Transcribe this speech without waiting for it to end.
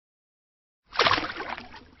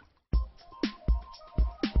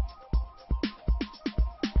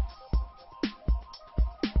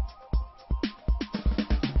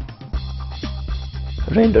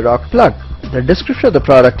Renderoc Plug. The description of the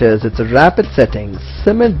product is it's a rapid setting,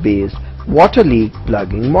 cement-based water leak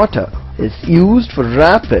plugging mortar. It's used for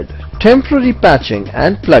rapid, temporary patching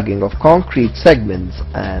and plugging of concrete segments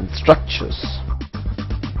and structures.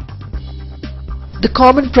 The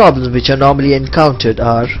common problems which are normally encountered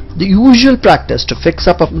are the usual practice to fix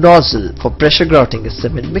up a nozzle for pressure grouting a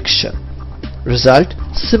cement mixture. Result,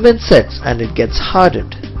 cement sets and it gets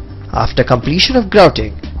hardened. After completion of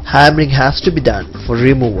grouting, hammering has to be done for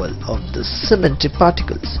removal of the cemented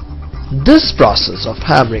particles. This process of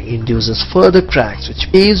hammering induces further cracks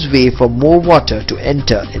which paves way for more water to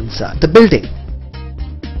enter inside the building.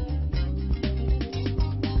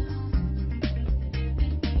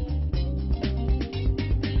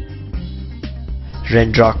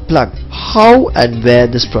 Renderoc Plug. How and where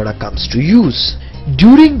this product comes to use?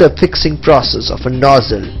 During the fixing process of a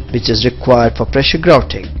nozzle which is required for pressure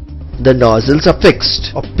grouting, the nozzles are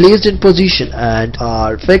fixed or placed in position and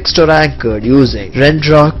are fixed or anchored using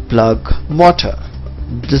Renderoc Plug mortar.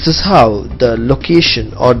 This is how the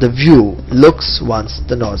location or the view looks once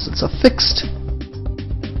the nozzles are fixed.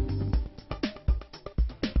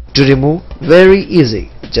 To remove, very easy,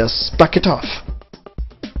 just pluck it off.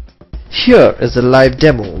 Here is a live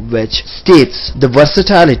demo which states the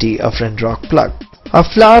versatility of Renderoc Plug. A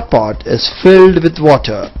flower pot is filled with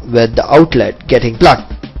water with the outlet getting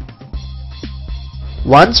plugged.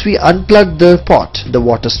 Once we unplug the pot, the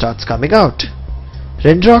water starts coming out.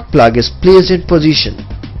 Renderoc Plug is placed in position.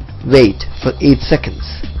 Wait for 8 seconds.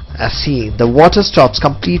 As seen, the water stops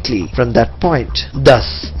completely from that point,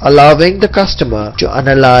 thus allowing the customer to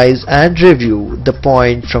analyze and review the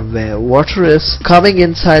point from where water is coming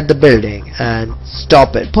inside the building and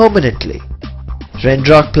stop it permanently.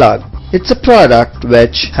 Renderoc Plug. It's a product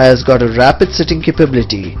which has got a rapid setting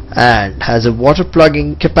capability and has a water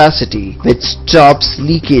plugging capacity which stops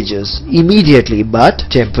leakages immediately but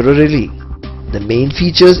temporarily. The main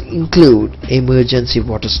features include emergency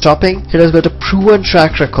water stopping. It has got a proven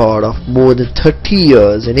track record of more than 30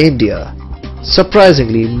 years in India.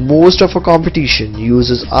 Surprisingly, most of our competition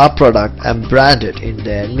uses our product and brand it in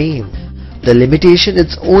their name. The limitation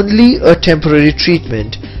is only a temporary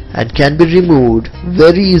treatment and can be removed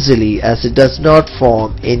very easily as it does not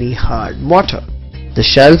form any hard mortar. The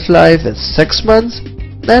shelf life is 6 months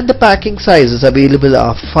and the packing sizes available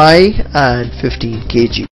are 5 and 15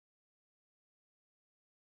 kg.